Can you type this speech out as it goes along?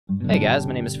Hey guys,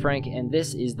 my name is Frank and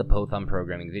this is the Python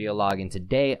programming video log, and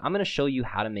today I'm going to show you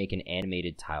how to make an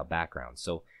animated tile background.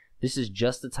 So this is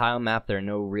just a tile map. There are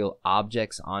no real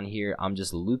objects on here. I'm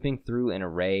just looping through an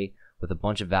array with a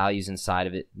bunch of values inside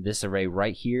of it, this array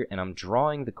right here, and I'm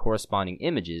drawing the corresponding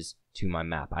images to my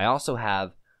map. I also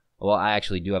have, well, I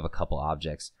actually do have a couple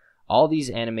objects. All these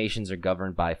animations are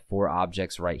governed by 4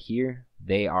 objects right here.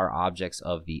 They are objects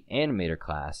of the Animator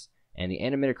class, and the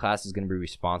Animator class is going to be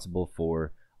responsible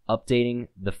for updating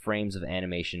the frames of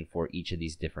animation for each of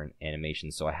these different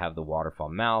animations. So I have the waterfall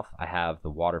mouth, I have the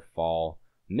waterfall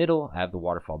middle, I have the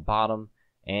waterfall bottom,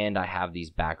 and I have these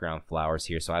background flowers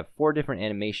here. So I have 4 different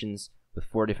animations with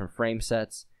 4 different frame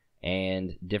sets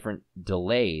and different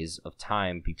delays of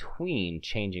time between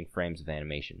changing frames of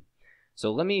animation.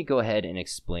 So let me go ahead and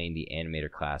explain the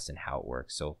Animator class and how it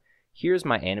works. So here's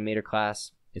my Animator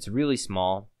class. It's really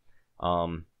small.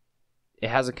 It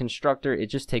has a constructor.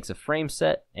 It just takes a frame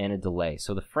set and a delay.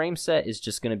 So the frame set is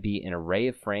just going to be an array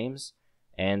of frames,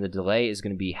 and the delay is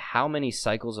going to be how many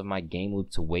cycles of my game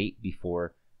loop to wait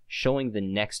before showing the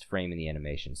next frame in the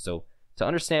animation. So to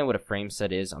understand what a frame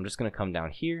set is, I'm just going to come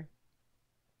down here.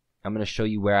 I'm going to show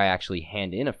you where I actually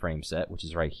hand in a frame set, which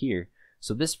is right here.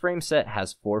 So this frame set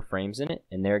has 4 frames in it,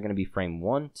 and they're going to be frame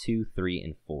 1, 2, 3,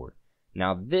 and 4.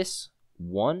 Now this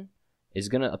 1 is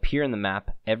going to appear in the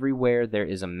map everywhere there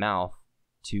is a mouth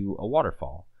to a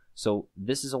waterfall. So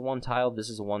this is a 1 tile, this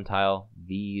is a 1 tile,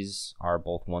 these are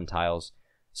both 1 tiles.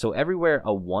 So everywhere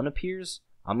a 1 appears,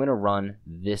 I'm going to run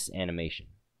this animation.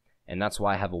 And that's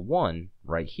why I have a 1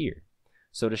 right here.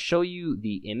 So to show you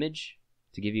the image,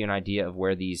 to give you an idea of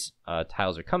where these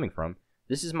tiles are coming from,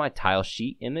 this is my tile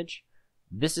sheet image.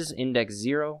 This is index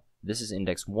 0, this is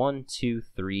index 1, 2,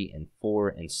 3, and 4,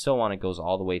 and so on. It goes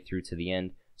all the way through to the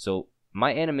end. So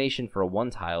my animation for a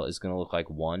 1 tile is going to look like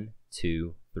 1,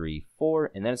 2, 3,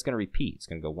 4, and then it's going to repeat. It's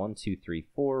going to go 1, 2, 3,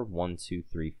 4, 1, 2,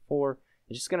 3, 4.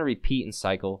 It's just going to repeat and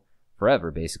cycle forever,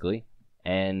 basically.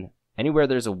 And anywhere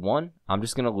there's a 1, I'm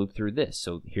just going to loop through this.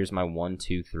 So here's my 1,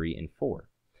 2, 3, and 4.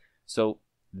 So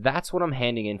that's what I'm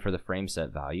handing in for the frame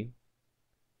set value.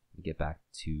 Get back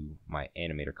to my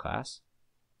Animator class.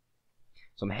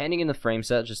 So I'm handing in the frame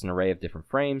set, just an array of different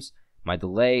frames. My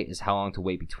delay is how long to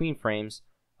wait between frames.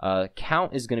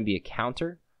 Count is going to be a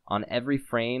counter. On every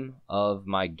frame of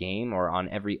my game, or on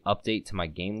every update to my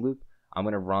game loop, I'm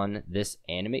going to run this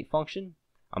animate function.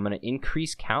 I'm going to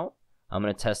increase count. I'm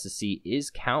going to test to see, is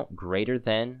count greater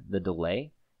than the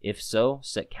delay? If so,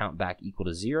 set count back equal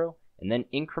to 0, and then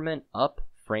increment up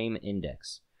frame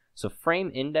index. So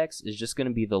frame index is just going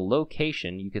to be the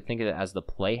location. You could think of it as the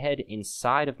playhead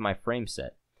inside of my frame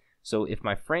set. So if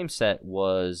my frame set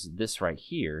was this right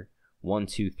here, 1,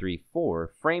 2, 3,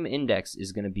 4, frame index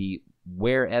is going to be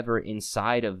wherever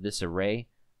inside of this array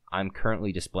I'm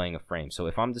currently displaying a frame. So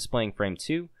if I'm displaying frame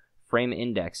 2, frame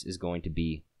index is going to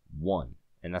be 1.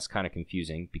 And that's kind of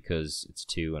confusing because it's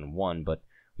 2 and 1, but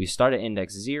we start at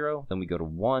index 0, then we go to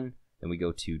 1, then we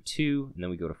go to 2, and then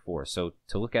we go to 4. So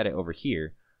to look at it over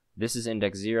here, this is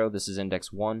index 0, this is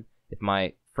index 1. If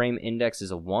my frame index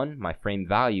is a 1, my frame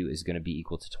value is going to be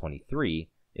equal to 23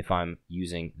 if I'm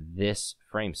using this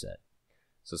frame set.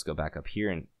 So let's go back up here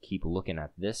and keep looking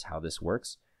at this, how this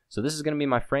works. So this is going to be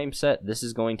my frame set. This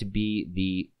is going to be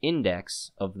the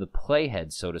index of the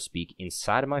playhead, so to speak,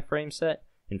 inside of my frame set.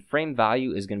 And frame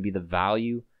value is going to be the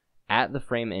value at the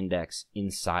frame index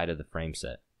inside of the frame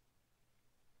set.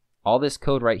 All this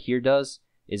code right here does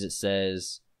is it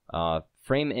says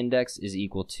frame index is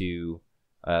equal to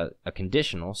a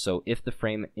conditional. So if the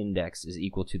frame index is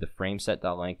equal to the frame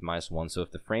set.length minus 1. So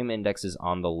if the frame index is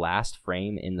on the last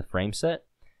frame in the frame set,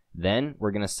 then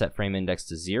we're going to set frame index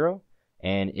to 0,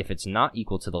 and if it's not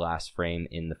equal to the last frame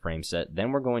in the frame set,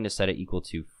 then we're going to set it equal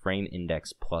to frame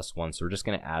index plus 1, so we're just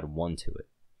going to add 1 to it.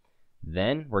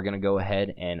 Then we're going to go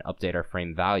ahead and update our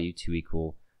frame value to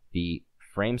equal the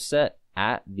frame set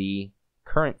at the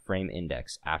current frame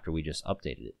index after we just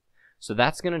updated it. So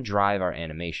that's going to drive our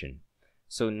animation.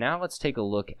 So now let's take a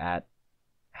look at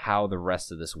how the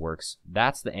rest of this works.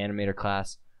 That's the Animator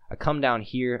class. I come down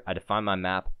here, I define my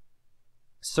map.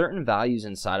 Certain values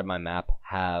inside of my map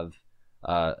have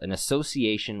an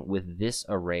association with this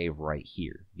array right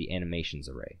here, the animations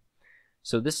array.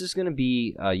 So this is going to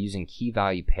be using key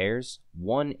value pairs.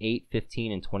 1, 8,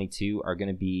 15, and 22 are going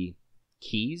to be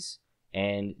keys,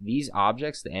 and these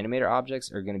objects, the animator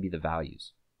objects, are going to be the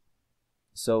values.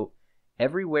 So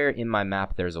everywhere in my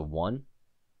map there's a 1.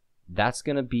 That's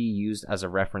going to be used as a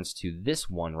reference to this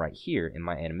 1 right here in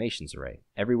my animations array.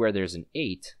 Everywhere there's an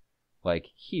 8, like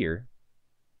here,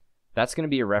 that's going to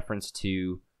be a reference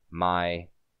to my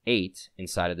 8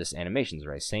 inside of this animations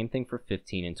array. Same thing for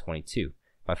 15 and 22.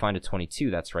 If I find a 22,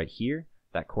 that's right here.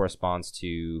 That corresponds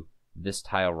to this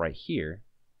tile right here.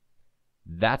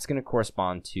 That's going to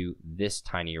correspond to this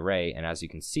tiny array, and as you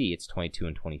can see, it's 22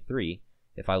 and 23.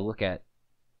 If I look at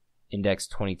index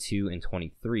 22 and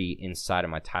 23 inside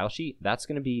of my tile sheet, that's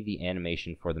going to be the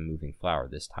animation for the moving flower,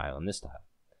 this tile and this tile.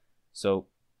 So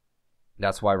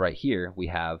that's why right here we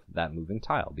have that moving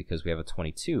tile, because we have a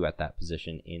 22 at that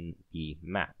position in the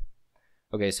map.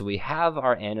 Okay, so we have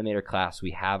our animator class,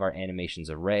 we have our animations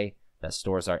array that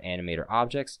stores our animator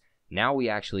objects. Now we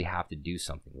actually have to do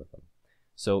something with them.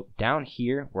 So down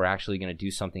here, we're actually going to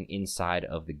do something inside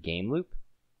of the game loop.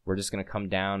 We're just going to come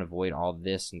down, avoid all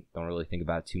this, and don't really think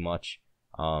about it too much.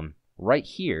 Right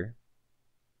here,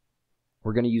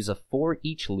 we're going to use a for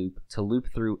each loop to loop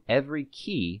through every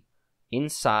key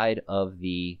inside of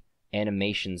the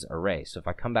animations array. So if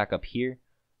I come back up here,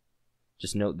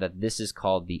 just note that this is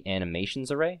called the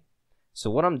animations array. So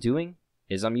what I'm doing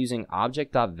is I'm using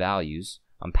object.values.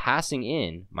 I'm passing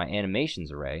in my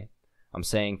animations array. I'm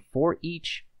saying for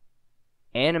each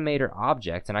animator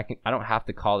object, and I don't have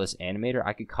to call this animator,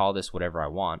 I could call this whatever I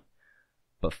want,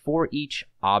 but for each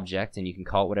object, and you can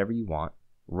call it whatever you want,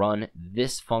 run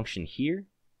this function here.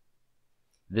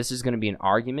 This is going to be an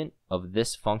argument of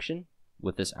this function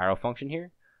with this arrow function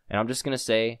here, and I'm just going to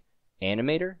say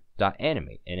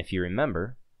animator.animate. And if you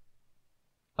remember,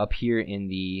 up here in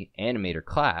the animator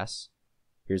class,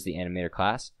 here's the animator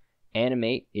class,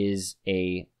 animate is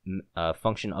a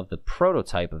function of the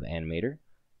prototype of animator,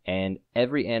 and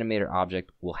every animator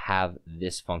object will have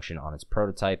this function on its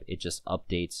prototype. It just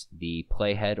updates the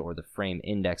playhead or the frame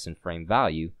index and frame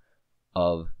value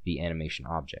of the animation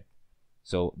object.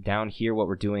 So down here, what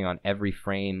we're doing on every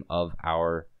frame of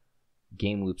our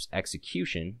game loop's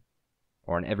execution,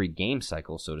 or on every game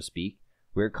cycle, so to speak,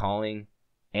 we're calling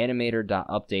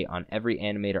animator.update on every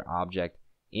animator object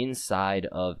inside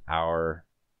of our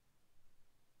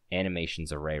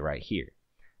animations array right here.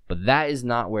 But that is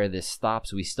not where this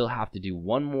stops. We still have to do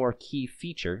one more key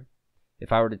feature.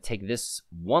 If I were to take this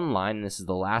one line, and this is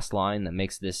the last line that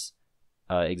makes this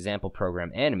example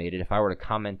program animated, if I were to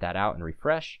comment that out and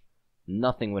refresh,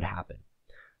 nothing would happen.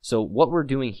 So what we're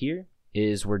doing here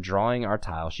is we're drawing our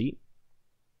tile sheet.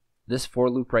 This for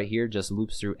loop right here just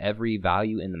loops through every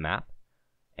value in the map,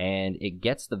 and it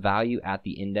gets the value at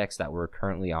the index that we're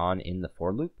currently on in the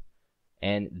for loop.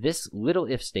 And this little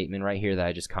if statement right here that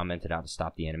I just commented out to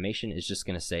stop the animation is just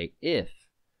going to say if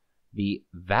the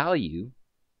value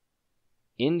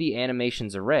in the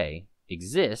animations array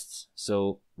exists.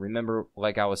 So remember,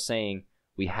 like I was saying,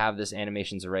 we have this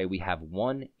animations array. We have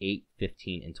 1, 8,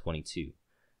 15, and 22.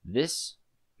 This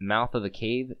mouth of the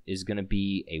cave is going to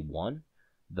be a 1.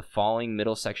 The falling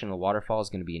middle section of the waterfall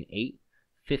is going to be an 8.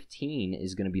 15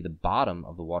 is going to be the bottom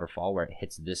of the waterfall where it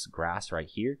hits this grass right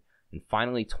here. And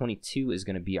finally, 22 is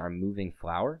going to be our moving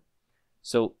flower.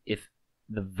 So if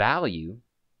the value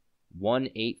 1,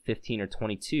 8, 15, or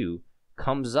 22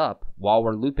 comes up while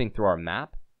we're looping through our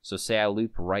map, so say I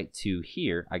loop right to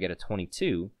here, I get a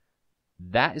 22,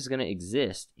 that is going to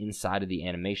exist inside of the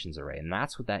animations array. And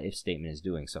that's what that if statement is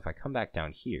doing. So if I come back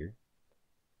down here,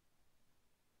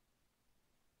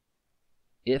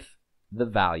 if the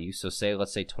value, so say,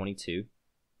 let's say 22,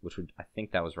 which would, I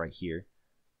think that was right here,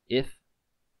 if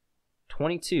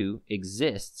 22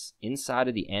 exists inside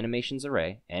of the animations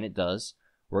array, and it does,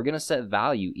 we're going to set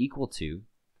value equal to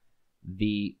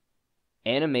the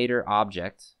animator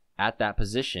object at that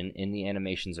position in the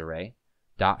animations array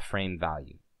dot frame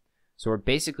value. So we're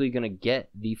basically going to get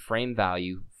the frame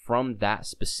value from that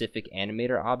specific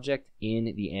animator object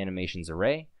in the animations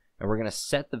array, and we're going to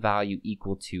set the value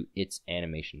equal to its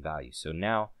animation value. So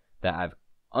now that I've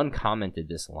uncommented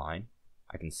this line,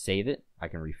 I can save it, I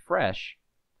can refresh,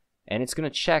 and it's going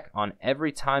to check on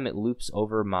every time it loops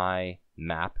over my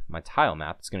map, my tile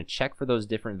map. It's going to check for those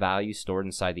different values stored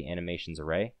inside the animations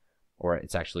array, or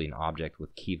it's actually an object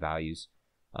with key values.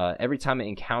 Every time it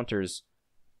encounters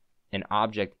an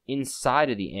object inside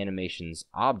of the animations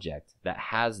object that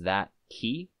has that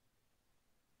key,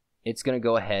 it's going to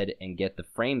go ahead and get the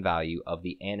frame value of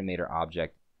the animator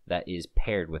object that is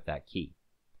paired with that key.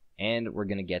 And we're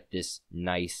going to get this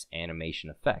nice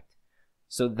animation effect.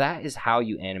 So that is how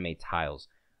you animate tiles.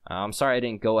 I'm sorry I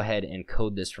didn't go ahead and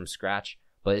code this from scratch,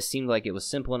 but it seemed like it was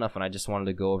simple enough and I just wanted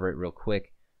to go over it real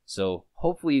quick. So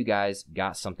hopefully you guys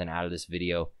got something out of this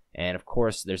video. And of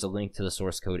course, there's a link to the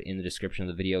source code in the description of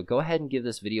the video. Go ahead and give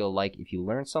this video a like if you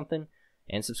learned something,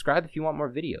 and subscribe if you want more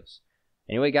videos.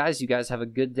 Anyway, guys, you guys have a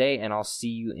good day, and I'll see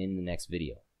you in the next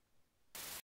video.